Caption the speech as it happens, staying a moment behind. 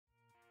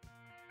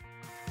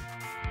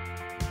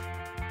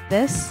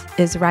This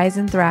is Rise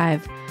and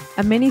Thrive,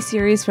 a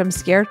mini-series from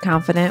Scared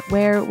Confident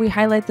where we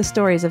highlight the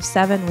stories of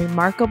 7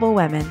 remarkable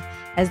women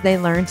as they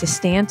learn to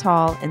stand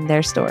tall in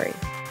their story.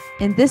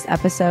 In this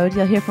episode,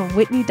 you'll hear from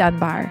Whitney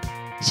Dunbar.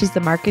 She's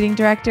the marketing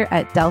director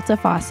at Delta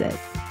Faucet.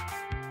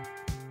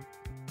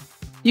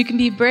 You can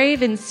be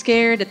brave and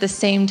scared at the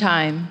same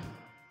time.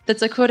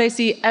 That's a quote I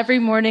see every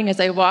morning as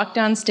I walk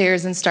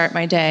downstairs and start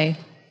my day.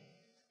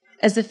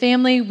 As a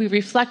family, we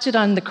reflected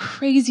on the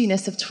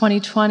craziness of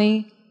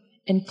 2020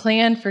 and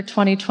planned for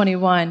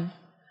 2021.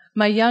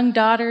 My young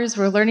daughters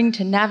were learning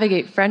to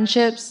navigate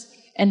friendships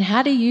and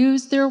how to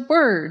use their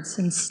words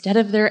instead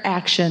of their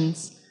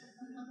actions.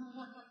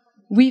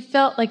 We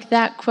felt like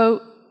that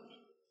quote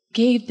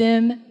gave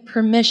them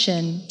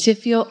permission to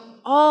feel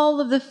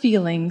all of the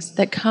feelings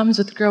that comes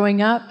with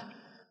growing up,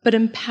 but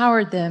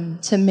empowered them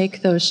to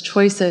make those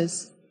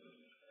choices.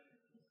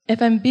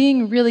 If I'm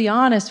being really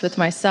honest with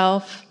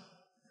myself,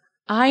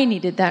 I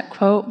needed that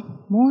quote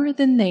more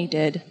than they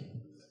did.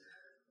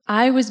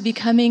 I was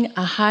becoming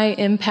a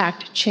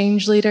high-impact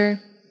change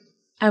leader.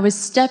 I was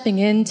stepping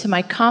into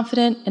my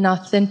confident and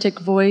authentic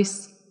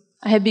voice.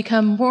 I had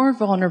become more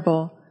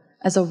vulnerable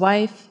as a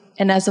wife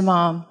and as a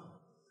mom.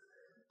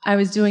 I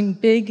was doing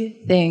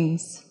big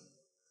things.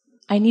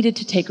 I needed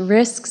to take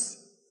risks.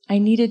 I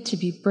needed to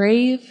be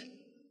brave,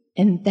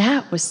 and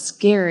that was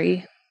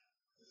scary.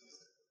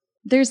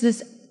 There's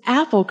this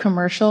Apple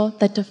commercial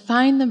that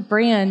defined the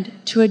brand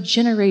to a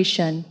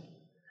generation.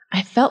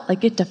 I felt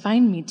like it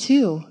defined me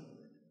too.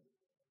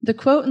 The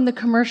quote in the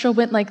commercial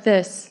went like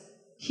this: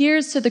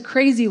 "Here's to the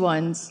crazy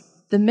ones,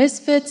 the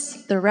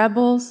misfits, the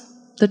rebels,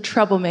 the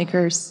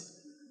troublemakers,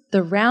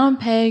 the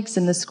round pegs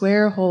and the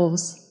square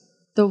holes,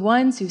 the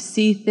ones who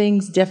see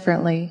things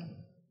differently."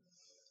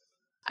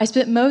 I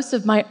spent most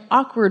of my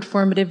awkward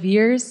formative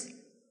years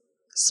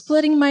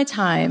splitting my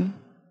time,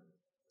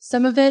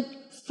 some of it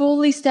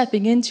fully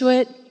stepping into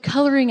it,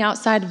 coloring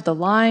outside of the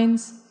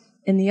lines,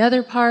 and the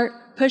other part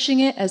pushing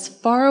it as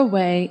far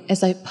away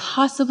as I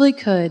possibly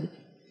could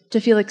to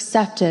feel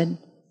accepted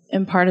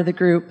and part of the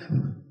group.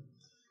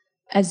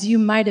 As you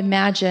might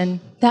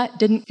imagine, that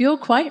didn't feel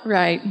quite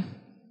right,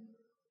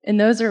 and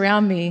those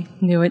around me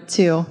knew it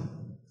too.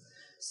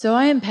 So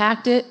I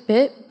unpacked it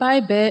bit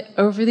by bit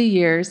over the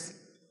years,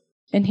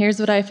 and here's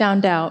what I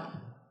found out.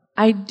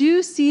 I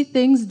do see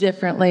things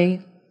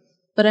differently,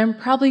 but I'm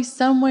probably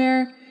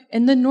somewhere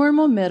in the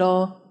normal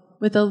middle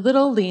with a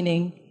little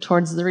leaning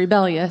towards the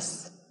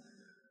rebellious.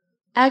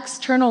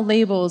 External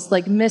labels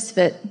like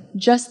misfit,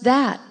 just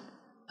that,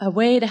 a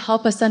way to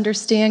help us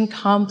understand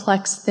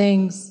complex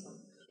things.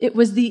 It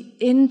was the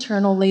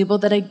internal label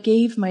that I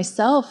gave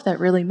myself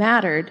that really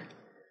mattered.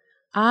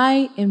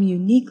 I am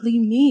uniquely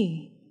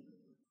me.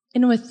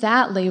 And with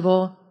that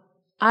label,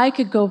 I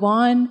could go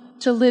on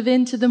to live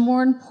into the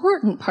more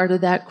important part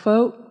of that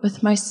quote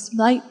with my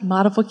slight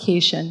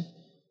modification.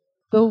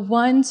 The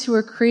ones who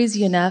are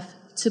crazy enough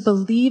to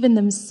believe in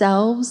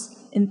themselves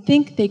and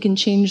think they can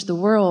change the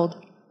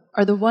world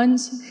are the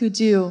ones who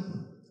do.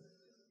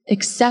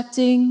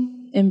 Accepting,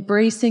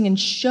 embracing, and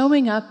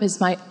showing up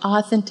as my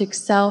authentic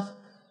self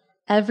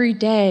every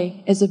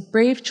day is a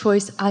brave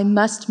choice I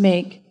must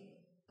make,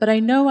 but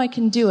I know I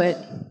can do it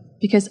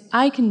because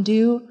I can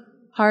do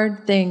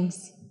hard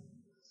things.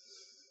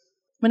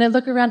 When I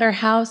look around our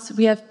house,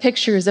 we have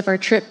pictures of our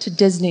trip to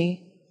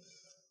Disney.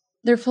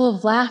 They're full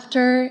of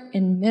laughter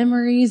and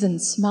memories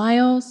and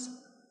smiles,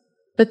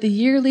 but the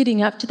year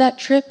leading up to that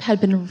trip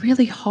had been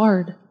really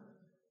hard.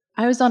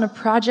 I was on a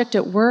project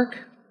at work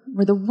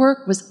where the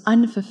work was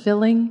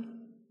unfulfilling.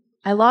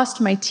 I lost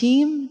my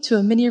team to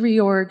a mini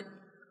reorg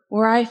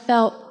where I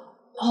felt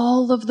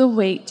all of the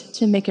weight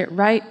to make it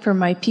right for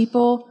my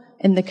people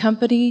and the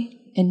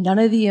company and none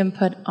of the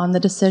input on the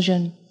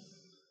decision.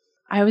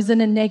 I was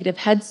in a negative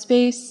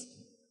headspace.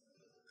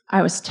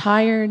 I was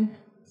tired,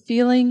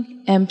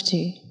 feeling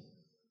empty.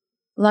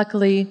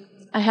 Luckily,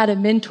 I had a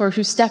mentor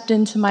who stepped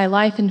into my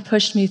life and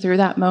pushed me through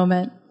that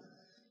moment.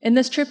 And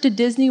this trip to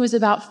Disney was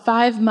about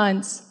 5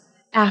 months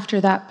after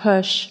that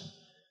push.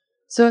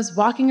 So I was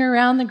walking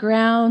around the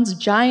grounds,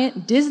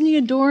 giant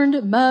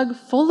Disney-adorned mug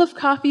full of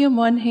coffee in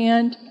one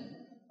hand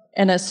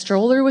and a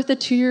stroller with a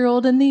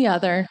 2-year-old in the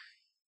other.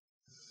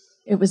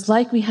 It was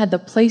like we had the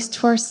place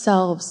to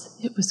ourselves.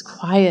 It was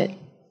quiet.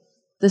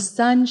 The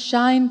sun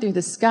shined through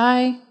the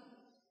sky,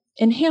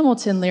 and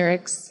Hamilton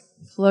lyrics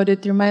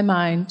floated through my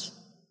mind.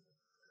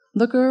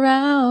 Look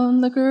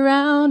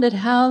around at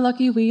how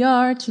lucky we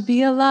are to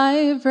be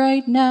alive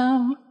right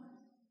now.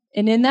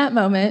 And in that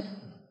moment,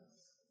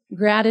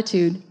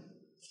 gratitude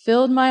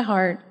filled my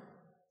heart,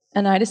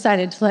 and I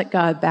decided to let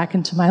God back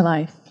into my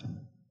life.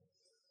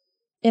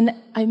 And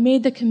I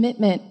made the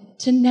commitment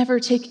to never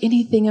take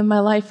anything in my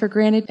life for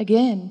granted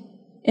again,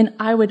 and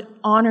I would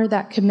honor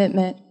that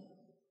commitment.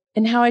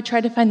 And how I try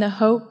to find the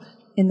hope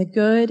and the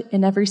good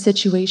in every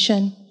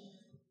situation,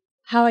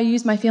 how I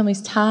use my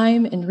family's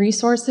time and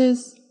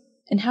resources,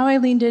 and how I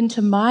leaned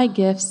into my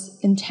gifts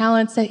and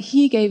talents that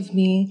He gave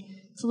me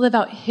to live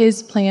out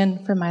His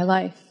plan for my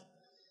life.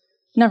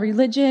 Now,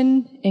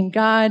 religion and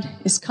God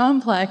is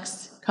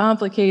complex,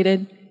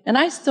 complicated, and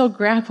I still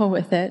grapple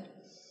with it.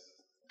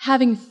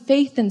 Having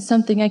faith in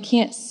something I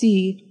can't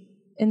see,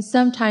 and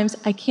sometimes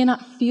I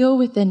cannot feel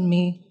within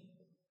me,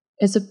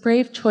 is a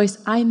brave choice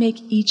I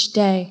make each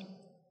day.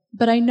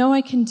 But I know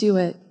I can do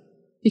it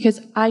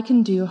because I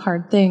can do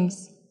hard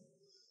things.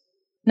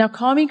 Now,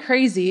 call me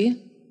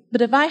crazy,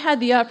 but if I had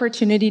the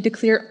opportunity to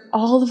clear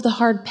all of the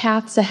hard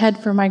paths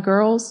ahead for my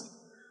girls,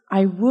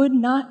 I would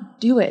not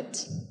do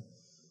it.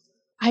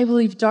 I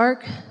believe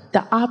dark,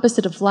 the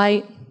opposite of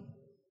light,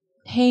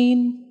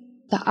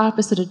 pain, the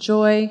opposite of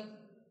joy,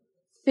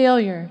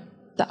 failure,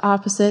 the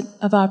opposite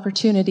of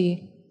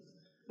opportunity.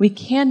 We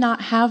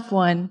cannot have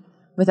one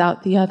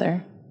without the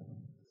other.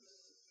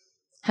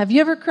 Have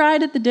you ever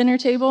cried at the dinner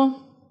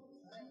table?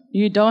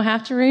 You don't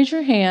have to raise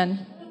your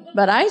hand,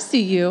 but I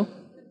see you.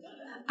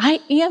 I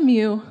am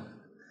you.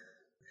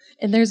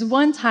 And there's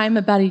one time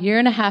about 1.5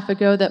 years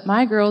ago that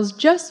my girls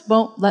just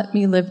won't let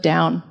me live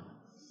down.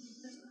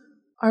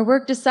 Our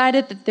work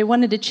decided that they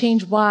wanted to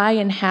change why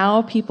and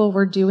how people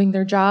were doing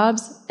their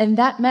jobs, and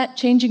that meant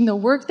changing the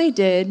work they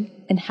did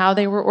and how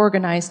they were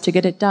organized to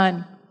get it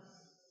done.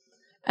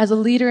 As a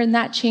leader in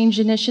that change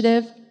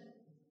initiative,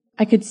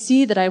 I could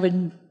see that I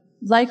would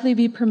likely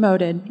be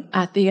promoted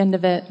at the end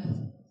of it.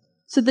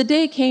 So the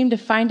day came to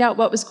find out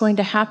what was going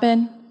to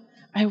happen.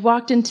 I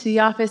walked into the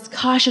office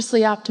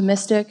cautiously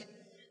optimistic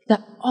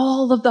that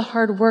all of the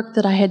hard work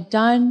that I had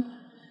done,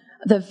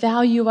 the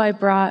value I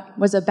brought,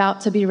 was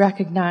about to be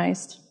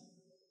recognized.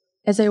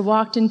 As I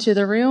walked into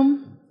the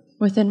room,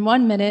 within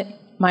 1 minute,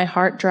 my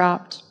heart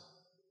dropped.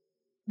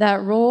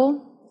 That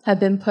role had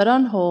been put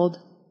on hold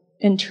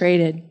and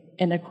traded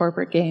in a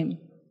corporate game.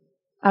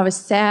 I was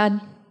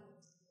sad,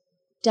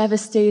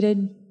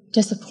 devastated,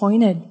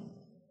 disappointed.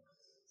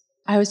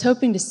 I was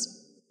hoping to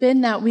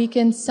spend that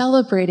weekend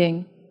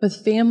celebrating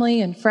with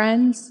family and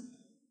friends,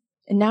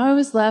 and now I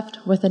was left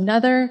with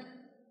another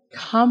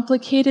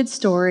complicated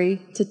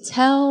story to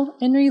tell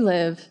and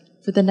relive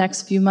for the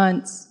next few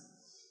months.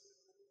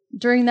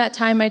 During that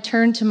time, I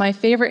turned to my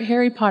favorite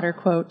Harry Potter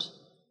quote,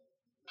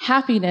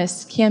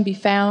 "Happiness can be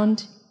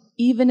found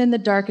even in the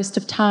darkest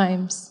of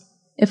times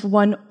if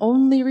one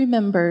only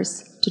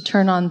remembers to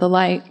turn on the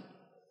light."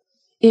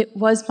 It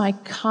was my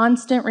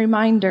constant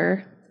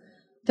reminder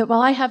that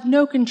while I have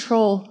no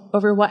control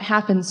over what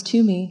happens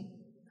to me,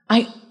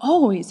 I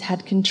always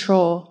had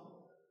control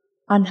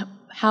on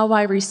how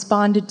I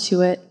responded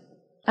to it.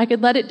 I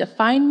could let it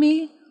define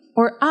me,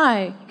 or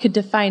I could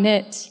define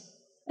it.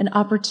 An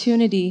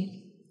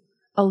opportunity,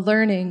 a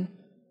learning.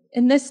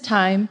 And this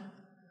time,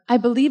 I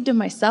believed in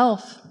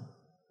myself.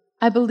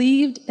 I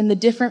believed in the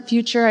different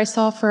future I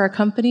saw for our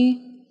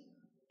company,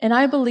 and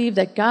I believed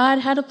that God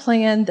had a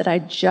plan that I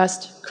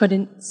just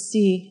couldn't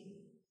see.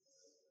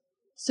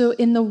 So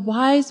in the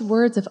wise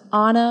words of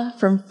Anna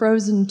from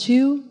Frozen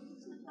 2,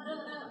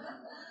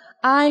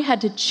 I had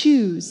to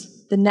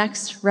choose the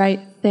next right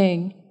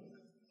thing.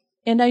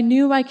 And I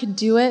knew I could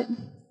do it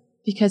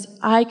because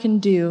I can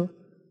do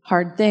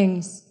hard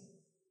things.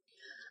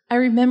 I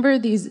remember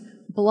these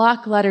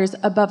block letters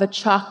above a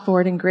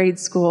chalkboard in grade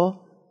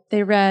school.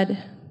 They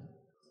read,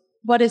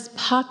 "What is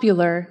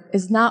popular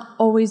is not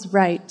always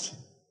right,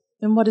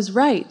 and what is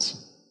right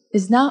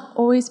is not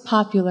always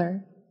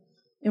popular,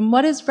 and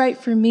what is right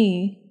for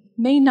me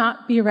may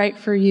not be right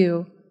for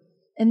you,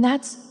 and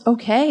that's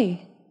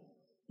okay.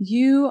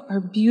 You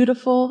are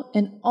beautiful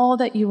in all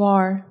that you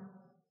are.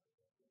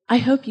 I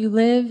hope you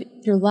live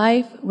your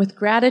life with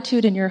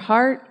gratitude in your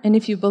heart, and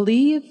if you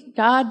believe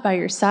God by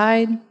your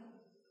side,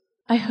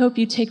 I hope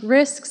you take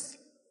risks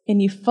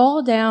and you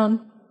fall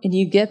down and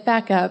you get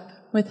back up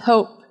with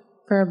hope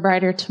for a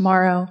brighter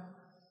tomorrow.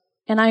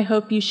 And I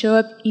hope you show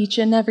up each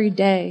and every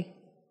day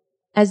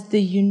as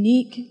the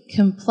unique,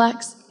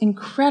 complex,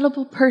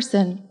 incredible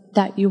person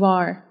that you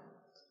are.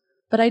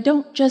 But I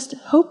don't just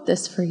hope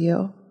this for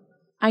you.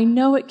 I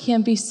know it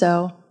can be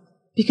so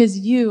because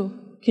you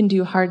can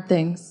do hard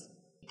things."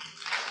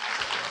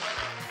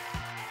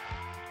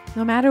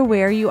 No matter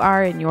where you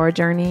are in your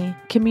journey,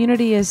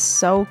 community is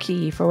so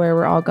key for where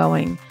we're all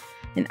going.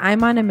 And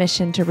I'm on a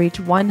mission to reach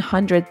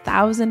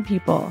 100,000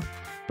 people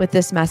with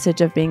this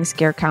message of being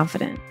scared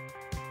confident.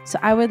 So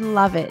I would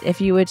love it if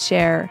you would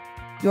share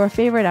your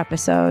favorite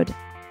episode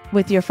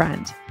with your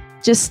friend.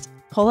 Just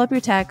pull up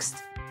your text,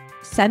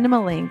 send them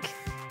a link.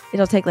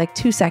 It'll take like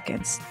 2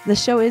 seconds. The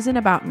show isn't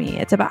about me.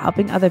 It's about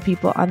helping other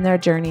people on their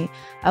journey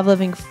of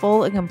living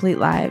full and complete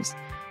lives.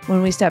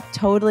 When we step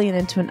totally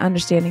into an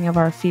understanding of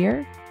our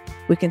fear,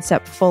 we can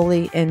step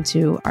fully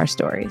into our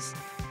stories.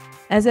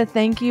 As a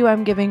thank you,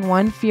 I'm giving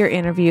one fear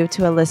interview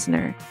to a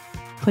listener.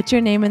 Put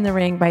your name in the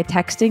ring by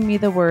texting me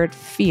the word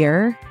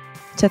fear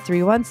to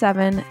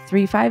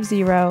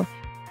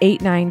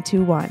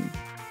 317-350-8921.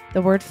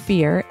 The word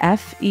fear,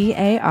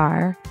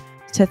 F-E-A-R,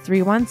 to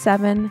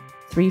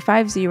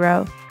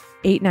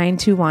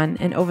 317-350-8921.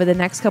 And over the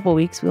next couple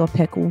weeks, we will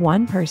pick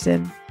one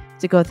person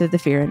to go through the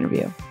fear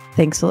interview.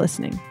 Thanks for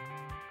listening.